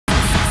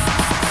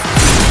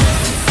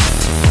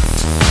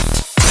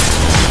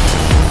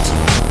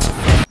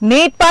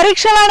Neat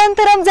పరీక్షల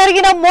అనంతరం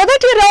జరిగిన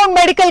మొదటి రౌండ్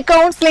మెడికల్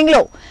కౌన్సిలింగ్ లో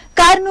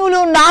కర్నూలు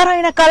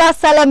నారాయణ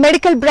కళాశాల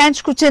మెడికల్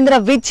బ్రాంచ్ కు చెందిన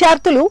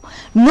విద్యార్థులు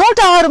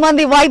 106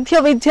 మంది వైద్య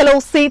విద్యలో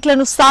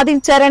సీట్లను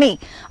సాధించారని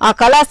ఆ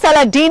కళాశాల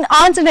డీన్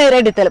ఆంజనేయ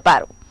రెడ్డి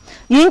తెలిపారు.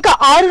 ఇంకా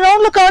 6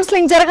 రౌండ్ల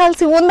కౌన్సిలింగ్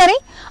జరగాల్సి ఉందని,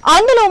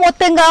 అందులో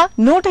మొత్తంగా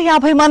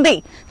 150 మంది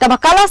తమ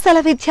కళాశాల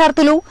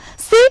విద్యార్థులు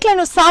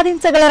సీట్లను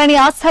సాధించగలరని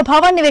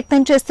ఆశాభావాన్ని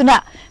వ్యక్తం చేస్తున్న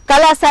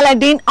కళాశాల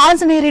డీన్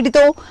ఆంజనేయ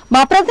రెడ్డితో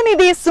మా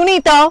ప్రతినిధి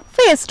సునీత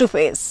ఫేస్ టు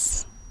ఫేస్.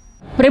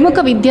 ప్రముఖ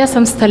విద్యా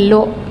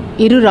సంస్థల్లో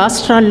ఇరు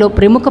రాష్ట్రాల్లో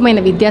ప్రముఖమైన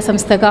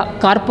విద్యాసంస్థగా,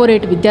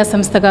 కార్పొరేట్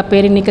విద్యాసంస్థగా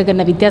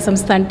పేరెన్నికగన్న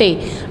విద్యాసంస్థ అంటే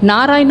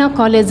నారాయణ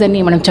కాలేజ్ అని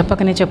మనం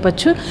చెప్పకనే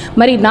చెప్పొచ్చు.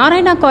 మరి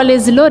నారాయణ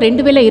కాలేజీలో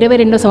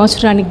 2022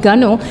 సంవత్సరానికి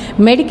గాను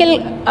మెడికల్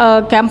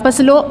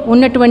క్యాంపస్లో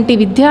ఉన్నటువంటి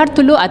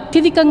విద్యార్థులు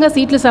అత్యధికంగా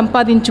సీట్లు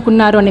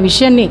సంపాదించుకున్నారు అనే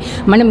విషయాన్ని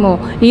మనము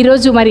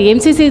ఈరోజు మరి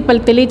ఎంసీసీ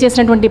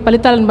తెలియజేసినటువంటి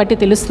ఫలితాలను బట్టి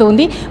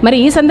తెలుస్తోంది. మరి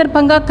ఈ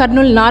సందర్భంగా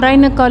కర్నూలు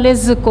నారాయణ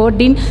కాలేజ్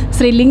కోడీన్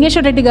శ్రీ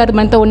లింగేశ్వర రెడ్డి గారు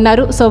మనతో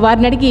ఉన్నారు. సో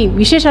వారిని అడిగి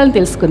విశేషాలను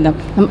తెలుసుకుందాం.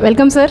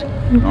 Welcome sir.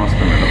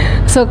 నమస్తే మేడం.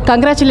 సో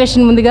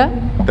కంగ్రాచులేషన్ ముందుగా.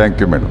 Thank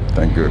you madam,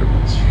 thank you very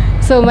much.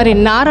 So మరి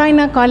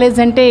నారాయణ కాలేజ్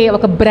అంటే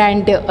ఒక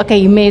బ్రాండ్, ఒక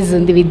ఇమేజ్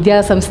ఉంది విద్యా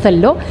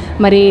సంస్థల్లో.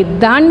 మరి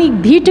దాన్ని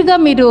ధీటుగా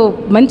మీరు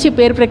మంచి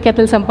పేరు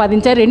ప్రఖ్యాతులు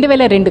సంపాదించారు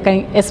 2002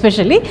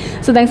 ఎస్పెషల్లీ.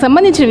 సో దానికి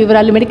సంబంధించిన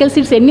వివరాలు, మెడికల్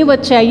సీట్స్ ఎన్ని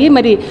వచ్చాయి,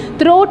 మరి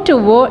త్రూఅవుట్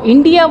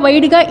ఇండియా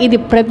వైడ్గా ఇది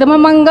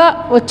ప్రథమంగా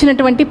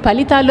వచ్చినటువంటి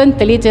ఫలితాలు అని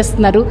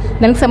తెలియజేస్తున్నారు.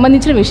 దానికి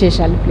సంబంధించిన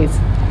విశేషాలు ప్లీజ్.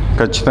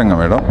 ఖచ్చితంగా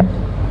మేడం.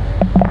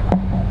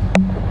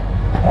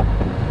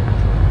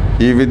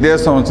 ఈ విద్యా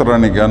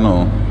సంవత్సరానికి గాను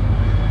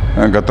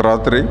గత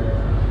రాత్రి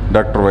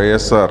doctor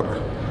YSR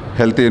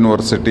health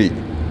university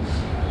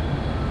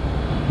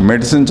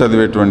medicine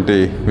చదివేటువంటి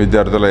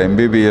విద్యార్థుల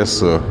ఎంబీబీఎస్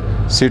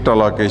సీట్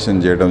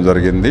అలాకేషన్ చేయడం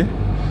జరిగింది.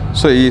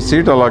 సో ఈ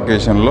సీట్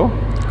అలాకేషన్లో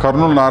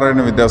కర్నూలు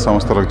నారాయణ విద్యా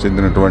సంస్థలకు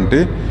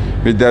చెందినటువంటి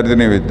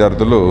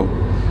విద్యార్థులు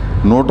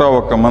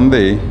 101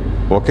 మంది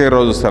ఒకే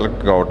రోజు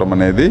సెలెక్ట్ కావటం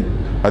అనేది,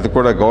 అది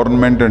కూడా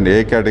గవర్నమెంట్ అండ్ ఏ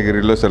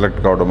కేటగిరీలో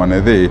సెలెక్ట్ కావడం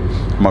అనేది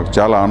మాకు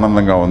చాలా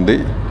ఆనందంగా ఉంది.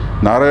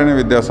 నారాయణ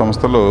విద్యా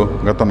సంస్థలు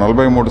గత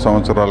 43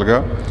 సంవత్సరాలుగా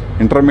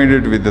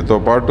ఇంటర్మీడియట్ విద్యతో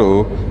పాటు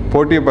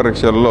పోటీ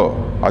పరీక్షల్లో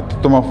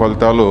అత్యుత్తమ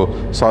ఫలితాలు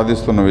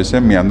సాధిస్తున్న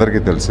విషయం మీ అందరికీ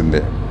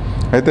తెలిసిందే.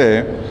 అయితే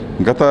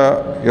గత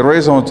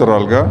 20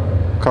 సంవత్సరాలుగా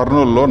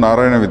కర్నూలులో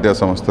నారాయణ విద్యా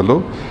సంస్థలు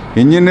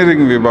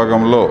ఇంజనీరింగ్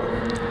విభాగంలో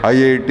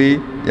ఐఐటి,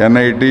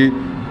 ఎన్ఐటి,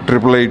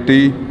 IIIT,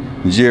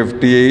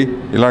 GFTI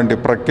ఇలాంటి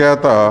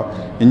ప్రఖ్యాత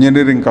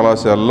ఇంజనీరింగ్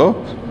కళాశాలలో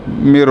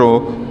మీరు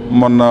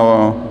మొన్న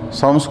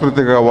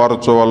సాంస్కృతిక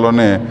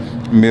వారోత్సవాల్లోనే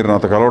మీరు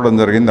నాతో కలవడం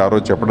జరిగింది, ఆ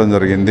రోజు చెప్పడం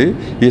జరిగింది.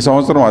 ఈ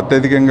సంవత్సరం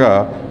అత్యధికంగా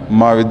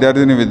మా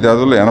విద్యార్థులు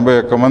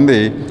 81 మంది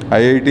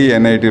ఐఐటి,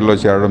 ఎన్ఐటీలో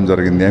చేరడం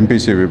జరిగింది.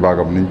 ఎంపీసీ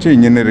విభాగం నుంచి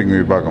ఇంజనీరింగ్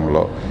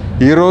విభాగంలో.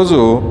 ఈరోజు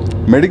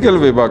మెడికల్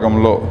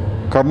విభాగంలో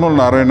కర్నూలు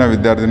నారాయణ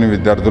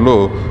విద్యార్థులు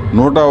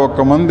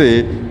 101 మంది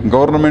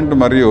గవర్నమెంట్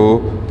మరియు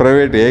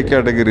ప్రైవేట్ ఏ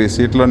కేటగిరీ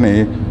సీట్లని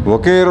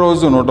ఒకే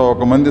రోజు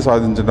 101 మంది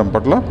సాధించడం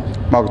పట్ల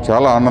మాకు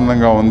చాలా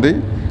ఆనందంగా ఉంది.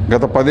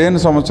 గత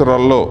 15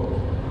 సంవత్సరాల్లో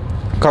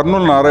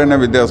కర్నూలు నారాయణ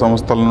విద్యా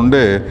సంస్థల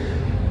నుండే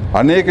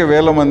అనేక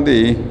వేల మంది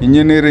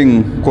ఇంజనీరింగ్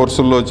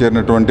కోర్సుల్లో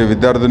చేరినటువంటి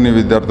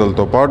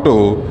విద్యార్థులతో పాటు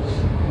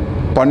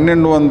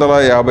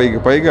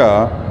 1250కి పైగా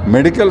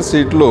మెడికల్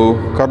సీట్లు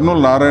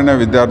కర్నూలు నారాయణ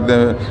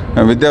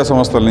విద్యా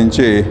సంస్థల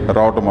నుంచి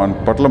రావటం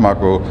పట్ల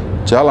మాకు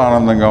చాలా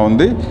ఆనందంగా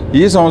ఉంది.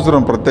 ఈ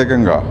సంవత్సరం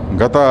ప్రత్యేకంగా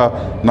గత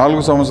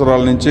 4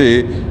 సంవత్సరాల నుంచి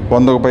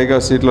 100కు పైగా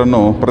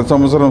సీట్లను ప్రతి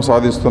సంవత్సరం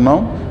సాధిస్తున్నాం.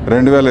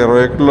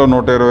 2021లో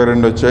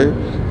 122 వచ్చాయి,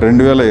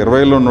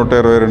 2020లో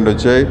 122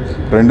 వచ్చాయి,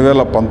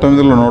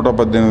 2019లో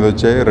 118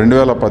 వచ్చాయి,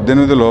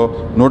 2018లో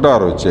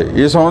 106 వచ్చాయి.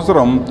 ఈ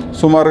సంవత్సరం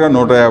సుమారుగా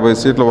 150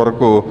 సీట్ల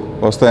వరకు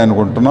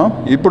వస్తాయనుకుంటున్నాం.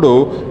 ఇప్పుడు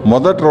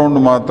మొదటి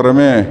రౌండ్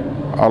మాత్రమే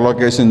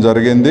అలోకేషన్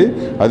జరిగింది,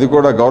 అది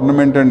కూడా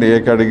గవర్నమెంట్ అండ్ ఏ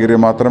కేటగిరీ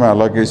మాత్రమే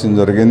అలోకేషన్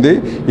జరిగింది.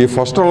 ఈ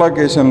ఫస్ట్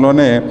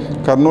అలోకేషన్లోనే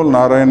కర్నూలు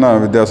నారాయణ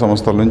విద్యా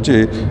సంస్థల నుంచి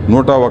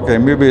 101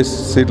 ఎంబీబీఎస్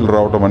సీట్లు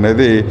రావడం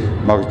అనేది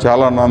మాకు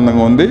చాలా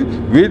ఆనందంగా ఉంది.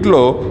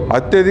 వీటిలో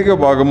అత్యధిక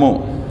భాగము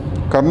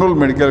కర్నూలు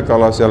మెడికల్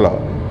కళాశాల,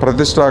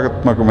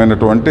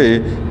 ప్రతిష్టాత్మకమైనటువంటి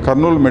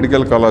కర్నూలు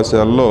మెడికల్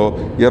కళాశాలలో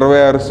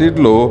 26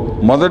 సీట్లు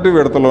మొదటి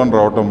విడతలో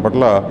రావటం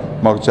పట్ల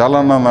మాకు చాలా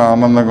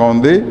ఆనందంగా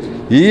ఉంది.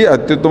 ఈ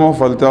అత్యుత్తమ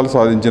ఫలితాలు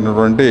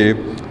సాధించినటువంటి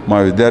మా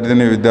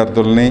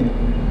విద్యార్థుల్ని,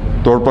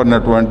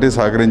 తోడ్పడినటువంటి,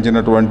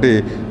 సహకరించినటువంటి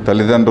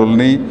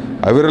తల్లిదండ్రుల్ని,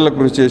 అవిరల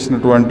కృషి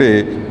చేసినటువంటి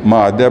మా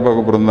అధ్యాపక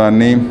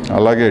బృందాన్ని,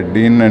 అలాగే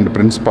డీన్ అండ్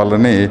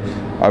ప్రిన్సిపాల్ని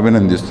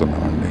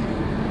అభినందిస్తున్నామండి.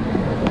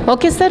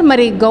 ఓకే సార్,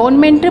 మరి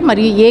గవర్నమెంట్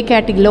మరియు ఏ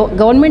కేటగిరీలో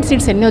గవర్నమెంట్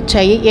సీట్స్ ఎన్ని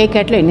వచ్చాయి, ఏ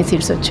కేటగిరీలో ఎన్ని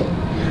సీట్స్ వచ్చాయి?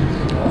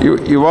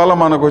 ఇవాళ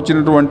మనకు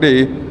వచ్చినటువంటి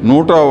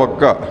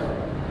 101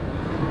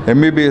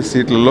 ఎంబీబీఎస్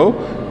సీట్లలో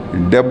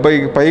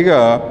 70కి పైగా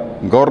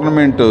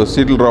గవర్నమెంట్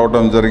సీట్లు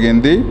రావడం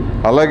జరిగింది.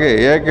 అలాగే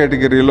ఏ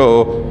కేటగిరీలో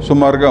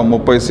సుమారుగా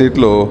 30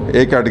 సీట్లు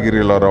ఏ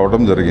కేటగిరీలో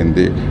రావడం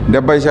జరిగింది.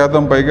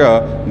 70% పైగా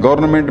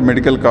గవర్నమెంట్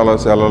మెడికల్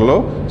కళాశాలలో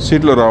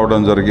సీట్లు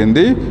రావడం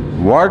జరిగింది.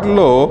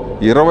 వాటిలో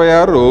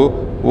 26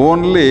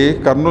 ఓన్లీ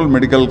కర్నూలు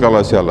మెడికల్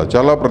కళాశాల,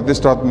 చాలా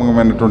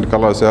ప్రతిష్టాత్మకమైనటువంటి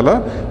కళాశాల,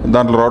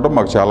 దాంట్లో రావడం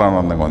మాకు చాలా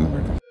ఆనందంగా ఉంది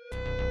madam.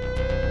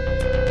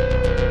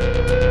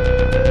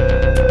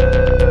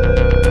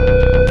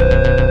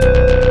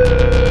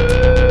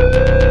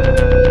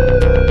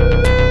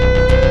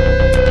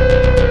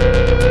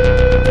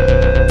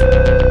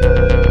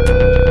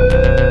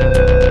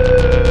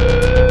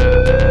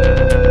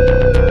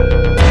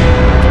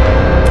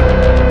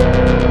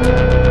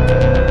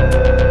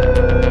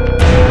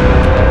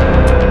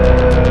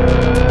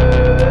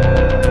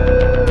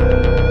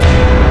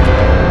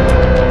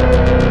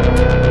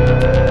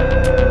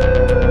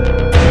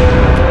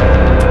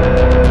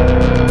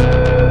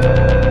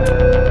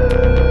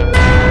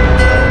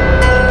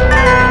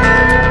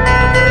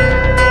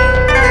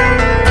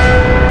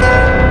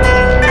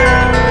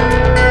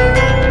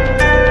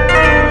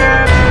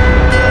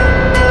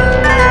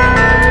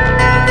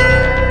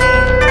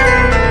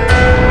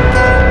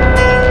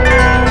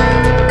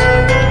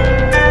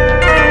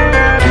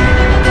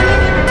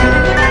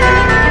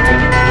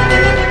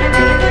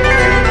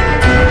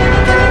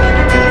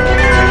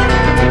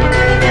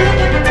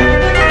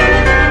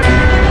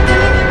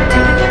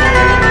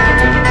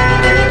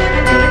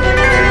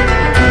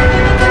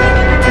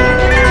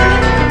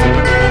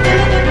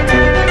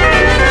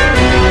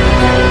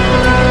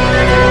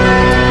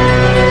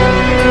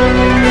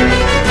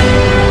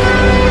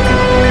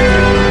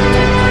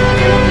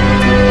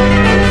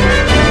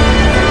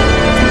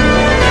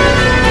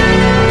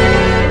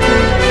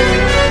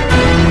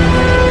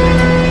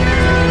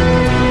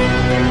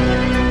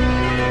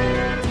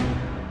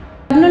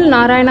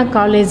 Narayana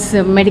college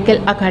medical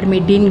academy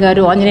Deen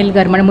గారు ఆంజనేయులు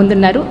గారు మన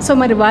ముందున్నారు. సో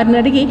మరి వారిని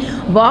అడిగి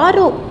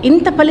వారు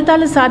ఇంత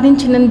ఫలితాలు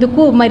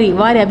సాధించినందుకు మరి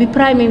వారి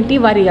అభిప్రాయం ఏమిటి,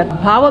 వారి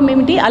భావం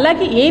ఏమిటి,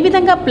 అలాగే ఏ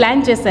విధంగా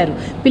ప్లాన్ చేశారు.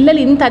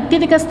 పిల్లలు ఇంత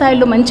అత్యధిక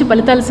స్థాయిలో మంచి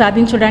ఫలితాలు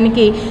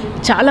సాధించడానికి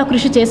చాలా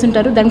కృషి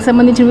చేస్తుంటారు. దానికి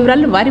సంబంధించిన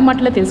వివరాలు వారి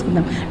మాటలో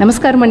తెలుసుకుందాం.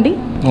 నమస్కారం అండి.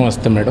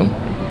 నమస్తే మేడం.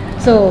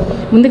 సో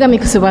ముందుగా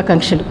మీకు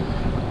శుభాకాంక్షలు.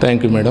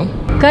 Thank you madam.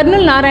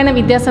 Kurnool Narayana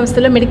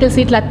విద్యాసంస్థలో medical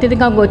సీట్లు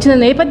అత్యధికంగా వచ్చిన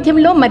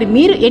నేపథ్యంలో మరి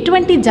మీరు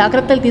ఎటువంటి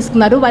జాగ్రత్తలు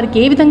తీసుకున్నారు, వారికి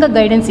ఏ విధంగా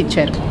గైడెన్స్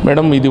ఇచ్చారు?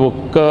 మేడం, ఇది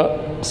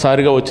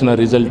ఒక్కసారిగా వచ్చిన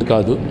రిజల్ట్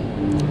కాదు,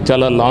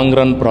 చాలా లాంగ్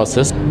రన్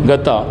ప్రాసెస్.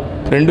 గత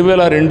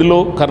 2002లో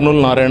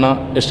కర్నూలు నారాయణ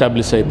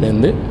ఎస్టాబ్లిష్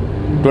అయిపోయింది.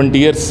 20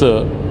 years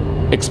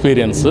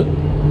ఎక్స్పీరియన్స్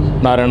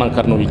నారాయణ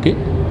కర్నూలుకి.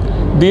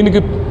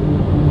 దీనికి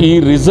ఈ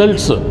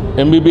రిజల్ట్స్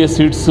ఎంబీబీఎస్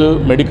సీట్స్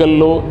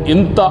మెడికల్లో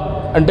ఇంత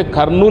అంటే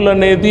కర్నూలు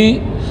అనేది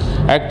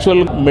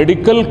యాక్చువల్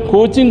మెడికల్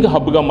కోచింగ్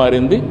హబ్గా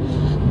మారింది.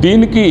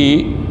 దీనికి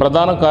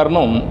ప్రధాన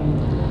కారణం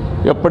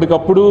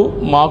ఎప్పటికప్పుడు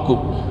మాకు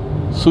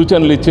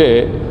సూచనలు ఇచ్చే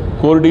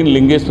కోర్డీన్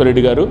లింగేశ్వర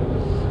రెడ్డి గారు.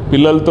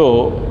 పిల్లలతో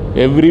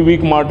ఎవ్రీ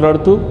వీక్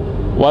మాట్లాడుతూ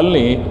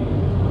వాళ్ళని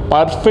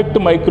పర్ఫెక్ట్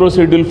మైక్రో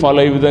షెడ్యూల్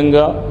ఫాలో అయ్యే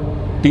విధంగా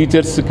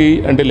టీచర్స్కి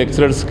అంటే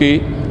లెక్చరర్స్కి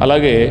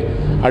అలాగే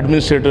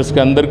అడ్మినిస్ట్రేటర్స్కి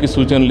అందరికీ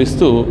సూచనలు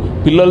ఇస్తూ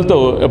పిల్లలతో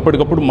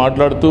ఎప్పటికప్పుడు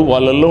మాట్లాడుతూ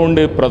వాళ్ళల్లో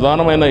ఉండే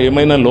ప్రధానమైన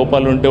ఏమైనా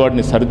లోపాలు ఉంటే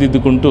వాటిని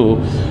సరిదిద్దుకుంటూ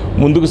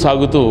ముందుకు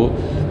సాగుతూ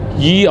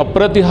ఈ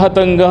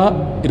అప్రతిహతంగా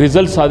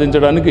రిజల్ట్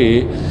సాధించడానికి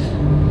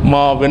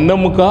మా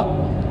వెన్నెముక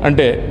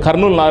అంటే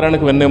కర్నూలు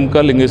నారాయణకు వెన్నెముక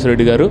లింగేశ్వర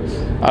రెడ్డి గారు,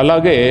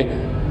 అలాగే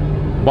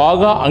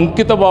బాగా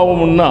అంకిత భావం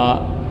ఉన్న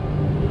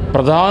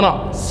ప్రధాన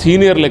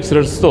సీనియర్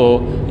లెక్చరర్స్తో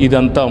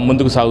ఇదంతా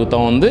ముందుకు సాగుతూ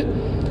ఉంది.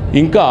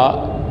 ఇంకా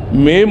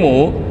మేము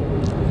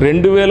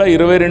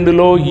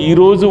 2022లో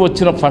ఈరోజు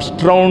వచ్చిన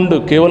ఫస్ట్ రౌండ్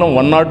కేవలం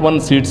 101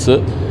 సీట్స్,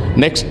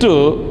 నెక్స్ట్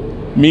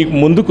మీకు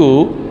ముందుకు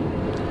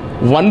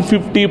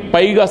 150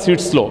 పైగా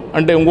సీట్స్లో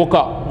అంటే ఇంకొక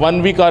 1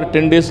 week or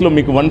 10 daysలో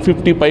మీకు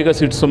 150 పైగా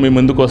సీట్స్తో మేము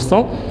ముందుకు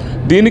వస్తాం.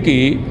 దీనికి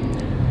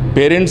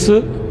పేరెంట్స్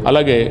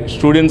అలాగే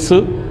స్టూడెంట్స్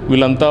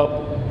వీళ్ళంతా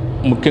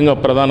ముఖ్యంగా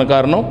ప్రధాన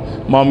కారణం.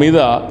 మా మీద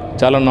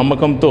చాలా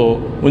నమ్మకంతో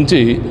ఉంచి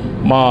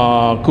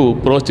మాకు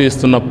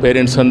ప్రోత్సహిస్తున్న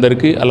పేరెంట్స్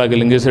అందరికీ అలాగే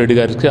లింగేశ్వర రెడ్డి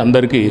గారికి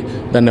అందరికీ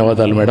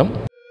ధన్యవాదాలు మేడం.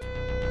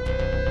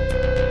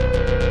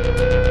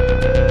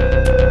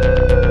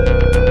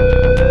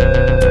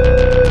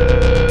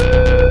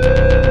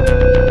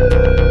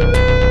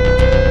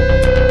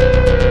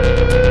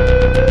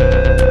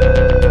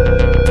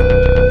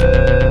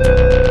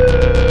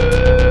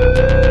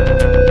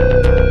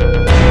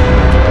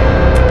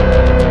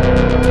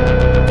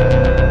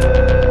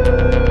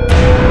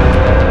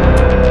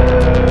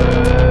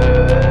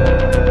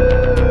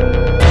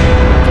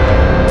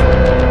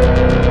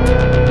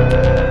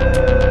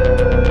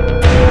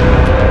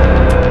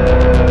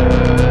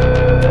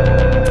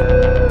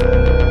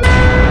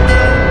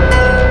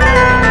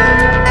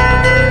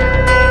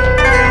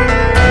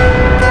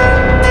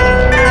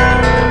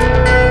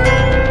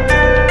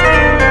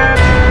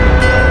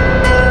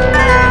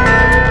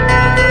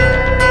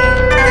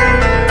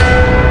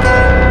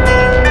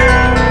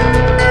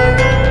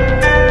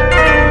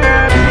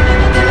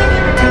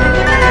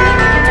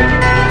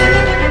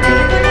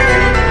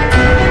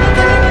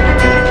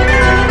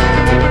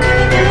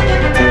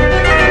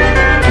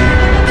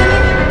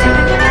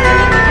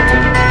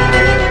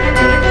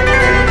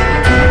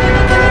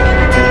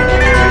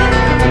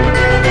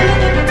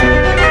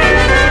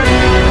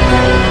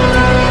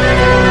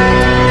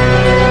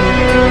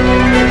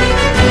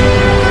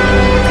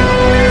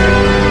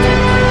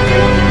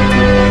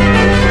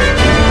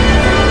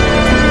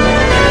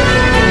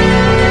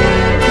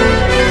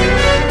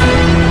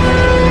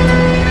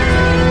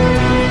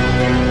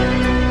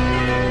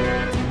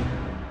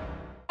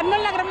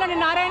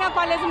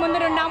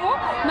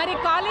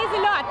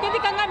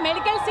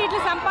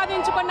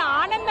 సంపాదించుకున్న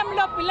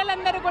ఆనందంలో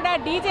పిల్లలందరూ కూడా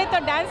డీజేతో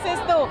డాన్స్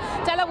చేస్తూ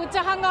చాలా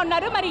ఉత్సాహంగా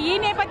ఉన్నారు. మరి ఈ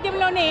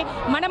నేపథ్యంలోనే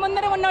మన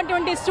ముందర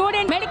ఉన్నటువంటి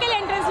స్టూడెంట్ మెడికల్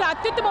ఎంట్రన్స్ లో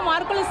అత్యుత్తమ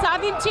మార్కులు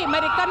సాధించి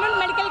మరి కర్నూలు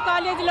మెడికల్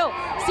కాలేజీలో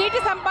సీటు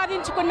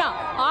సంపాదించుకున్న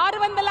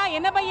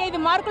 685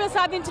 మార్కులు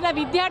సాధించిన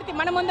విద్యార్థి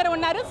మన ముందర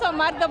ఉన్నారు. సో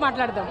వారితో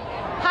మాట్లాడదాం.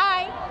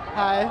 Hi.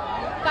 Hi.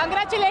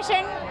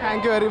 Congratulation.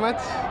 Thank you very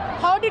much.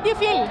 How did you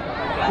feel?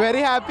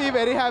 Very happy,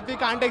 very happy.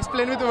 Can't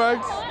explain with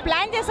words.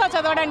 Plan చేసావు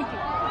చదవడానికి?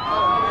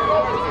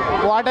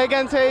 What I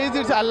can say is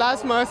it's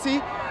Allah's mercy,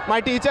 my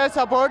teachers'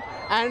 support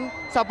and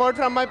support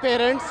from my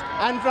parents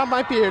and from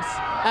my peers.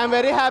 I am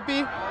very happy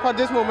for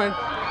this moment.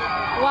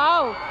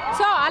 Wow.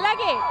 So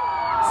అలాగే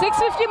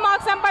 650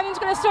 marks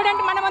సంపాదించుకున్న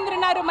student మన ముందు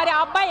ఉన్నారు. మరి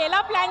ఆ అబ్బాయి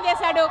ఎలా plan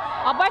చేశాడు,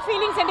 అబ్బాయి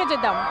ఫీలింగ్స్ ఏంటో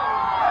చూద్దాం.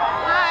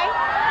 Hi.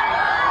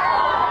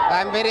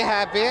 I am very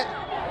happy.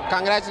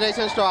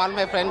 Congratulations to all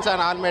my friends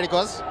and all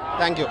medicals.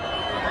 Thank you.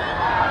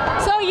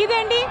 So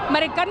ఇదేంటి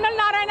మరి కర్నూలు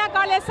నారాయణ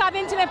కాలేజ్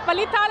సాధించిన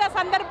ఫలితాల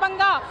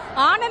సందర్భంగా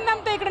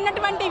ఆనందంతో ఇక్కడ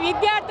ఉన్నటువంటి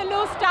విద్యార్థులు,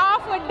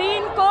 స్టాఫ్,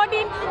 డీన్,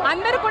 కోడీన్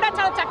అందరూ కూడా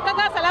చాలా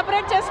చక్కగా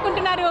సెలబ్రేట్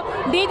చేసుకుంటున్నారు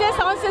డీజే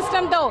సౌండ్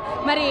సిస్టంతో.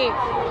 మరి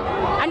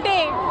అంటే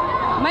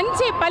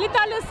మంచి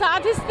ఫలితాలు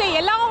సాధిస్తే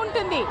ఎలా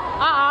ఉంటుంది,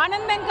 ఆ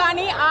ఆనందం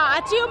కానీ ఆ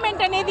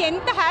అచీవ్మెంట్ అనేది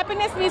ఎంత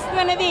హ్యాపీనెస్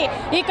ఇస్తుంది అనేది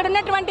ఇక్కడ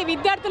ఉన్నటువంటి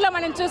విద్యార్థుల్లో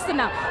మనం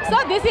చూస్తున్నాం. So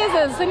this is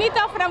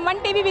Sunitha from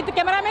 1 TV with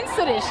cameraman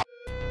Suresh.